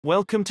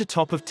Welcome to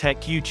Top of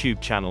Tech YouTube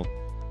channel.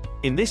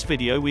 In this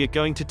video we are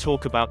going to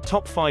talk about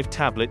top 5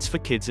 tablets for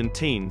kids and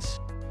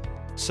teens.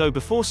 So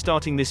before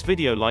starting this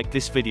video, like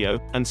this video,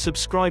 and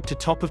subscribe to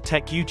Top of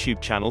Tech YouTube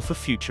channel for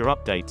future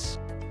updates.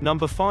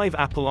 Number 5,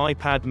 Apple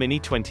iPad mini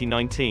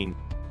 2019.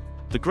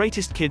 The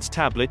greatest kids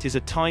tablet is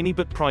a tiny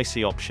but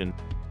pricey option.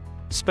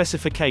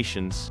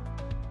 Specifications.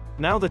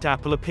 Now that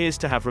Apple appears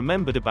to have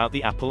remembered about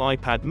the Apple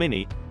iPad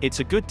mini,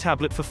 it's a good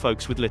tablet for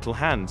folks with little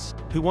hands,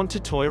 who want to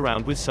toy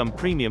around with some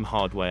premium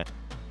hardware.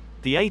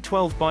 The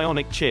A12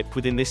 Bionic chip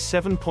within this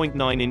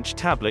 7.9-inch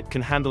tablet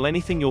can handle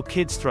anything your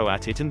kids throw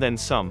at it and then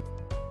some.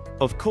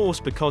 Of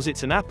course, because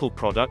it's an Apple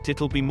product,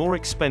 it'll be more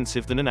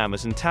expensive than an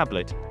Amazon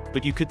tablet,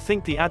 but you could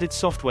think the added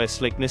software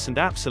slickness and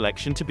app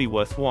selection to be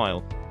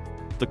worthwhile.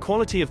 The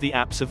quality of the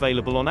apps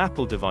available on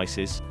Apple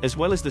devices, as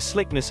well as the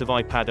slickness of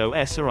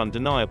iPadOS, are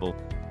undeniable.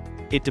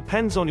 It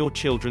depends on your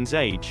children's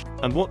age,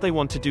 and what they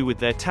want to do with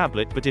their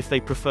tablet, but if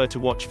they prefer to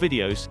watch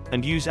videos,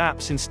 and use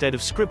apps instead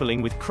of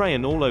scribbling with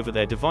crayon all over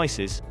their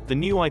devices, the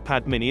new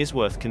iPad mini is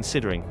worth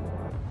considering.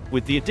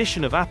 With the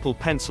addition of Apple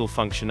Pencil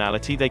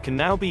functionality, they can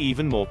now be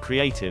even more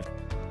creative.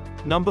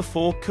 Number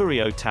 4,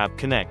 Kurio Tab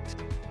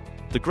Connect.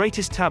 The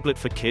greatest tablet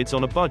for kids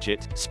on a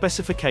budget,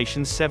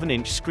 specifications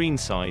 7-inch screen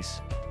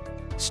size.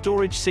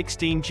 Storage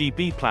 16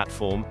 GB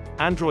platform,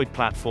 Android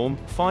platform,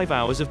 5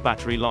 hours of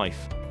battery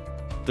life.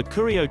 The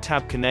Kurio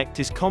Tab Connect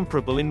is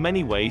comparable in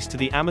many ways to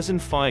the Amazon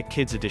Fire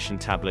Kids Edition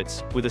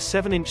tablets, with a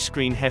 7-inch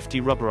screen,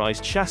 hefty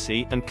rubberized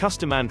chassis, and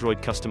custom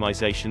Android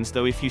customizations,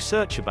 though if you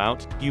search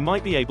about, you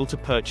might be able to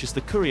purchase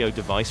the Kurio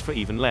device for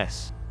even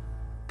less.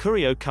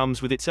 Kurio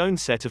comes with its own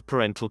set of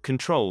parental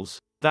controls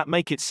that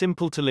make it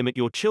simple to limit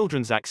your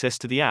children's access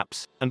to the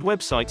apps and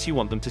websites you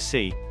want them to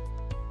see.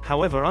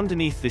 However,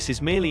 underneath this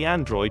is merely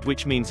Android,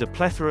 which means a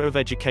plethora of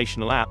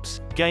educational apps,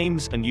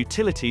 games, and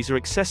utilities are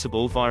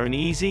accessible via an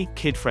easy,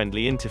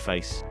 kid-friendly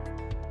interface.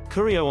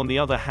 Kurio, on the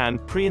other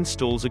hand,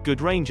 pre-installs a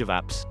good range of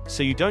apps,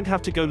 so you don't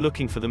have to go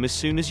looking for them as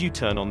soon as you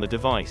turn on the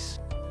device.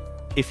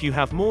 If you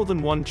have more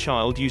than one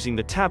child using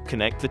the Tab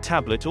Connect, the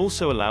tablet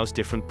also allows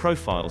different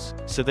profiles,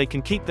 so they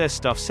can keep their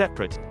stuff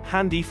separate,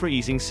 handy for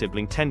easing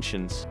sibling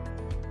tensions.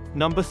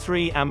 Number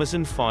 3,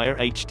 Amazon Fire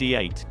HD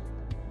 8.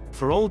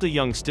 For older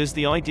youngsters,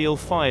 the ideal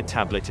Fire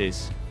tablet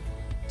is.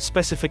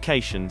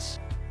 Specifications.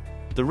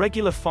 The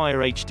regular Fire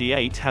HD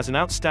 8 has an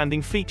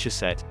outstanding feature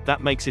set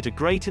that makes it a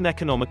great and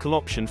economical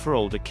option for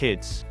older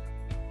kids.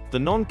 The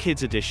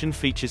non-kids edition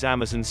features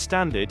Amazon's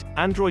standard,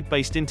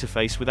 Android-based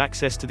interface with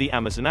access to the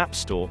Amazon App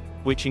Store,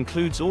 which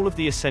includes all of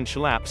the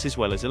essential apps as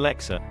well as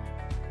Alexa.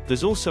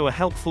 There's also a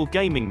helpful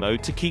gaming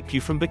mode to keep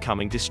you from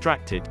becoming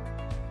distracted.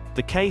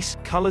 The case,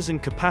 colors,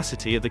 and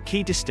capacity are the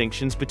key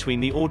distinctions between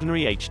the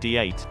ordinary HD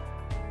 8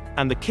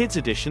 and the Kids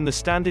Edition. The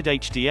standard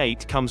HD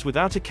 8 comes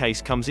without a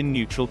case, comes in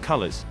neutral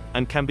colors,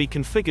 and can be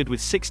configured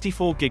with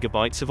 64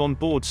 GB of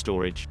onboard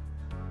storage.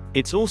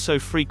 It's also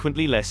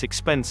frequently less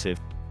expensive.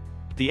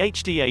 The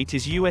HD 8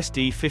 is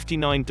USD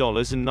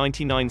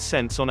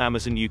 $59.99 on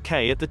Amazon UK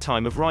at the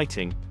time of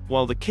writing,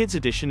 while the Kids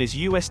Edition is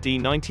USD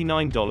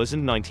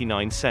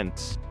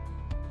 $99.99.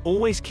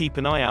 Always keep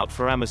an eye out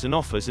for Amazon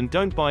offers and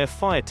don't buy a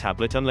Fire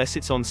tablet unless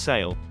it's on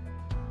sale.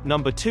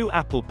 Number 2,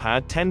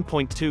 ApplePad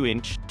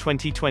 10.2-inch,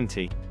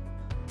 2020.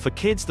 For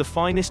kids, the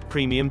finest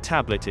premium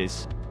tablet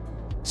is.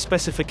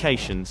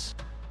 Specifications.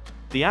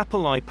 The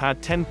Apple iPad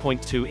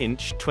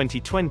 10.2-inch,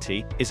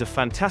 2020, is a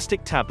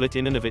fantastic tablet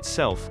in and of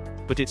itself,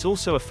 but it's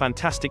also a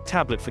fantastic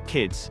tablet for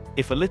kids,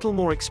 if a little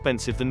more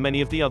expensive than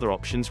many of the other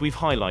options we've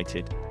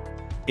highlighted.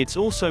 It's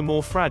also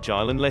more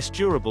fragile and less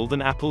durable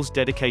than Apple's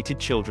dedicated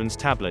children's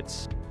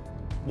tablets.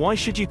 Why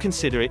should you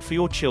consider it for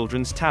your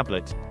children's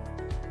tablet?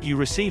 You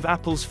receive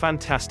Apple's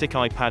fantastic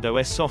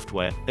iPadOS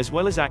software, as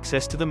well as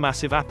access to the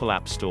massive Apple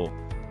App Store.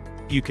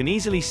 You can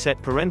easily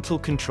set parental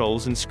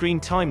controls and screen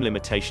time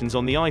limitations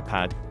on the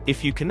iPad,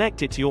 if you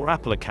connect it to your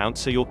Apple account,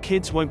 so your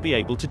kids won't be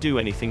able to do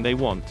anything they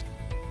want.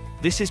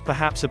 This is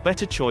perhaps a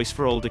better choice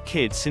for older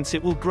kids since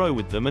it will grow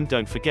with them, and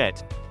don't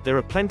forget, there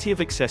are plenty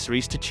of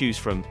accessories to choose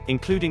from,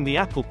 including the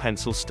Apple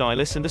Pencil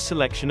stylus and a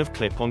selection of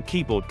clip-on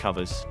keyboard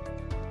covers.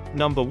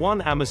 Number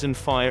 1, Amazon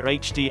Fire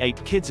HD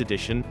 8 Kids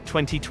Edition,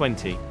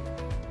 2020.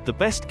 The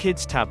best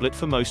kids tablet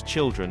for most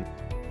children.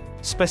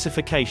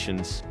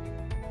 Specifications.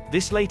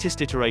 This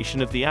latest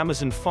iteration of the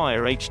Amazon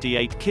Fire HD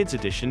 8 Kids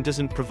Edition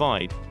doesn't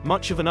provide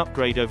much of an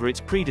upgrade over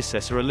its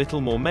predecessor. A little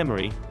more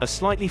memory, a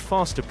slightly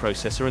faster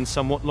processor, and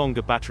somewhat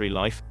longer battery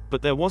life,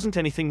 but there wasn't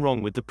anything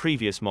wrong with the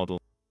previous model.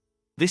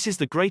 This is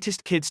the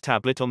greatest kids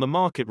tablet on the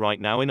market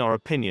right now, in our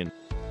opinion.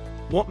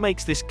 What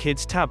makes this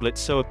kids tablet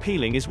so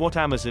appealing is what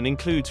Amazon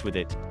includes with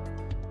it.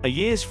 A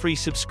year's free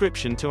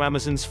subscription to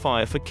Amazon's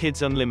Fire for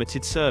Kids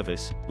Unlimited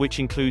service, which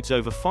includes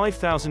over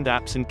 5,000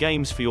 apps and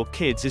games for your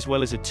kids, as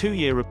well as a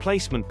 2-year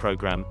replacement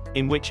program,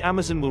 in which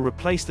Amazon will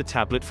replace the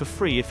tablet for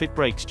free if it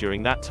breaks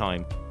during that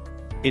time.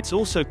 It's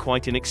also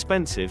quite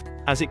inexpensive,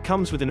 as it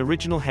comes with an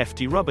original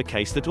hefty rubber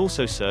case that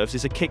also serves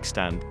as a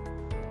kickstand.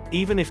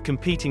 Even if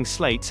competing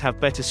slates have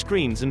better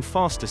screens and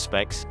faster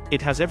specs,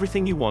 it has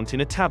everything you want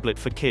in a tablet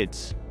for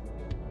kids.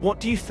 What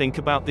do you think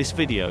about this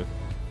video?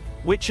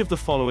 Which of the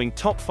following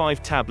top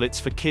 5 tablets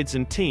for kids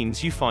and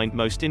teens you find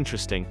most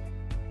interesting?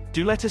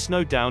 Do let us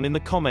know down in the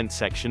comment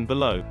section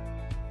below.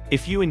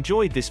 If you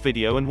enjoyed this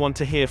video and want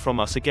to hear from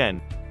us again,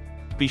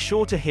 be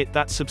sure to hit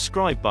that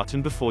subscribe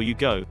button before you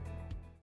go.